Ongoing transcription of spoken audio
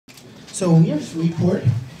So we are SuitePort,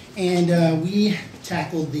 and we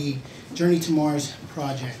tackled the Journey to Mars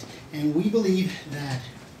project. And we believe that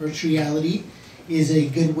virtual reality is a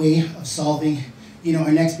good way of solving,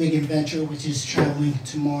 our next big adventure, which is traveling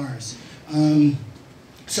to Mars.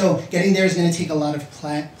 So getting there is going to take a lot of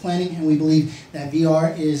planning, and we believe that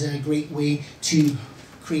VR is a great way to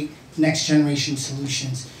create next generation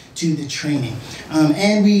solutions to the training.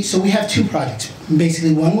 So we have two projects.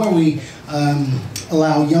 Basically, one where we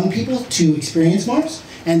allow young people to experience Mars,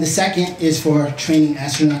 and the second is for training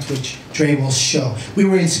astronauts, which Dre will show. We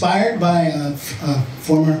were inspired by a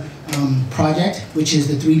former project, which is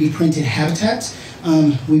the 3D printed habitats.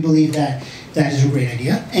 We believe that that is a great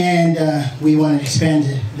idea, and we want to expand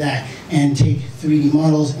that and take 3D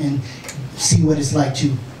models and see what it's like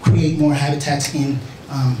to create more habitats in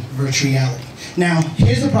virtual reality. Now,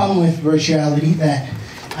 here's the problem with virtual reality that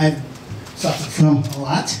I've suffered from a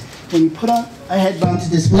lot. When you put on a headband to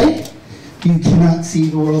display, you cannot see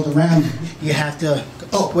the world around you. You have to,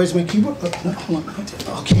 where's my keyboard? Oh, no, hold on.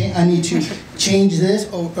 Okay, I need to change this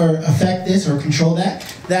or affect this or control that.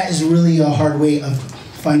 That is really a hard way of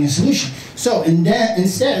finding a solution. So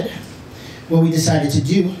instead, what we decided to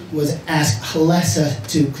do was ask Alexa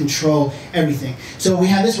to control everything. So we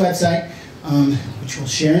have this website, which we'll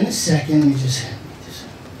share in a second. Let me just make this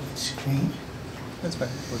screen. That's fine.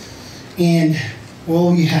 And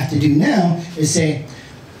all you have to do now is say,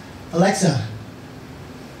 Alexa,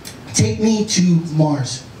 take me to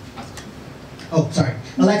Mars. Oh, sorry.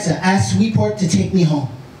 Alexa, ask SuitePort to take me home.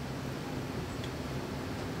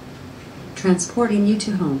 Transporting you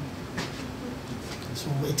to home.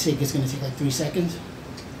 So it's going to take like 3 seconds.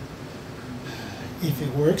 If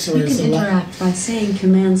it works, or you can interact by saying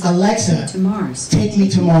commands like Alexa, take me to Mars. Take me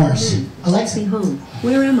to Mars. Alexa, take me home.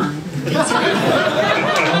 Where am I?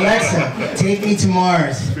 Alexa, take me to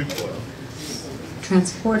Mars.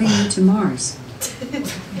 Transporting you to Mars.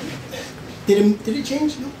 Did it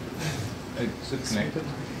change? No. Is it connected?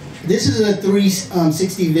 This is a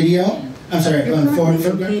 360 video. I'm sorry, You're currently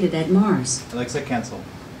forward. located at Mars. Alexa, cancel.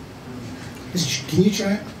 Can you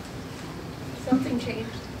try it? Something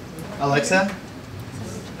changed. Alexa,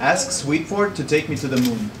 ask SuitePort to take me to the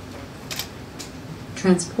moon.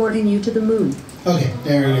 Transporting you to the moon. Okay,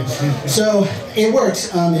 there it is. So it works,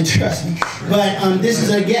 trust me. But this is,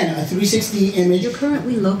 again, a 360 image. You're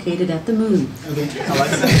currently located at the moon. Okay.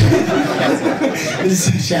 Alexa, This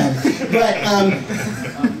is a challenge. But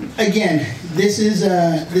again, this is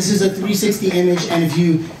a 360 image, and if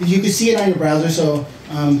you could see it on your browser, so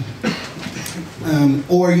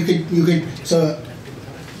or you could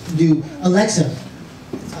do Alexa.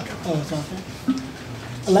 Oh, it's off there.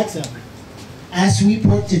 Alexa, ask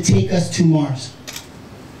SuitePort to take us to Mars.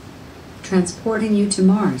 Transporting you to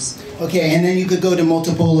Mars. Okay, and then you could go to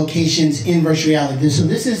multiple locations in virtual reality. So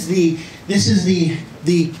this is the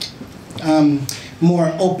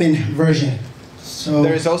more open version. So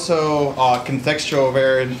there is also contextual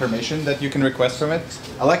aware information that you can request from it.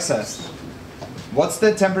 Alexa, what's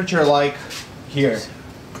the temperature like here?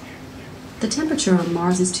 The temperature on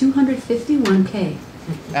Mars is 251 K.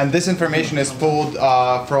 And this information is pulled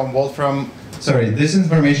from Wolfram. Sorry, this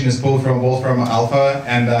information is pulled from Wolfram Alpha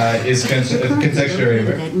and is contextually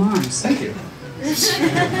aware. At Mars. Thank you.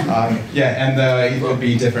 Yeah, and it will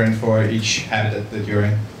be different for each habitat that you're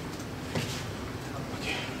in.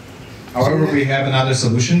 However, we have another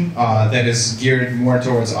solution that is geared more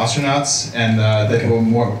towards astronauts and that will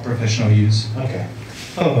more professional use. Okay.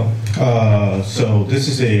 Hello. So this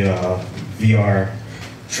is a VR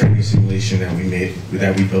training simulation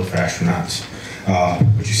that we built for astronauts.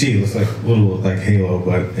 What you see, it looks like a little like Halo,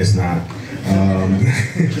 but it's not.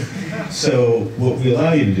 So what we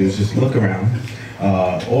allow you to do is just look around.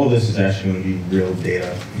 All this is actually going to be real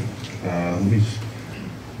data. Let me just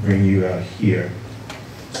bring you out here.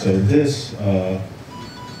 So this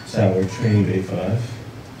is our training day 5.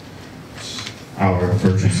 It's our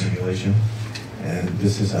virtual simulation. And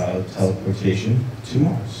this is our teleportation to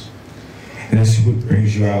Mars. And this is what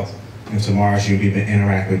brings you out into Mars. You'll be able to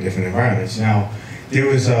interact with different environments. Now, there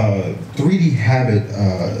was a 3D Habit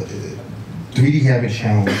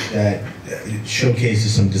challenge that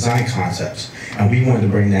showcases some design concepts, and we wanted to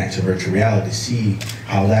bring that to virtual reality to see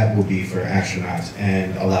how that will be for astronauts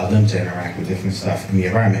and allow them to interact with different stuff in the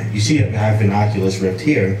environment. You see, I have an Oculus Rift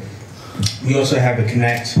here. We also have a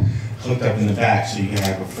Kinect hooked up in the back, so you can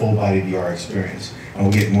have a full body VR experience, and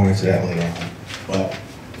we'll get more into that later on. But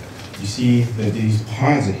you see that these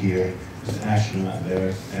ponds are here. There's an astronaut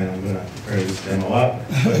there, and I'm going to prepare this demo up.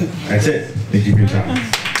 But that's it. Thank you for your time.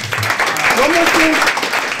 One more thing.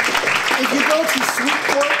 If you go to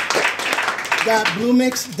SuitePort,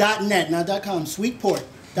 .bluemix.net, not .com, SuitePort,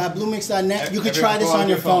 .bluemix.net. You could try this on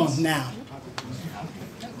your phone now.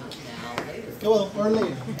 Well, or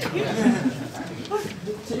later.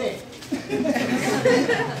 Today. Do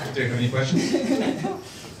you have any questions?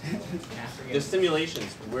 The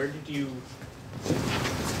simulations, where did you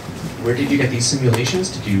get these simulations?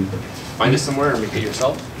 Did you find it somewhere or make it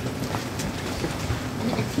yourself?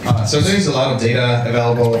 So there is a lot of data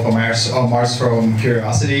available for Mars from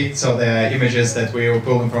Curiosity. So the images that we were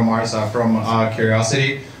pulling from Mars are from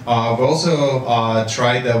Curiosity. We also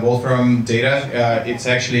tried the Wolfram data. It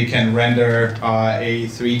actually can render a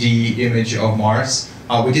 3D image of Mars.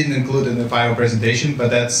 We didn't include it in the final presentation, but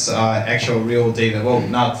that's actual real data. Well,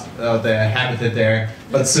 not the habitat there,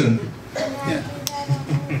 but soon. Yeah.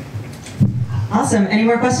 Awesome. Any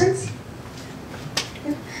more questions?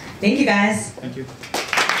 Thank you, guys. Thank you.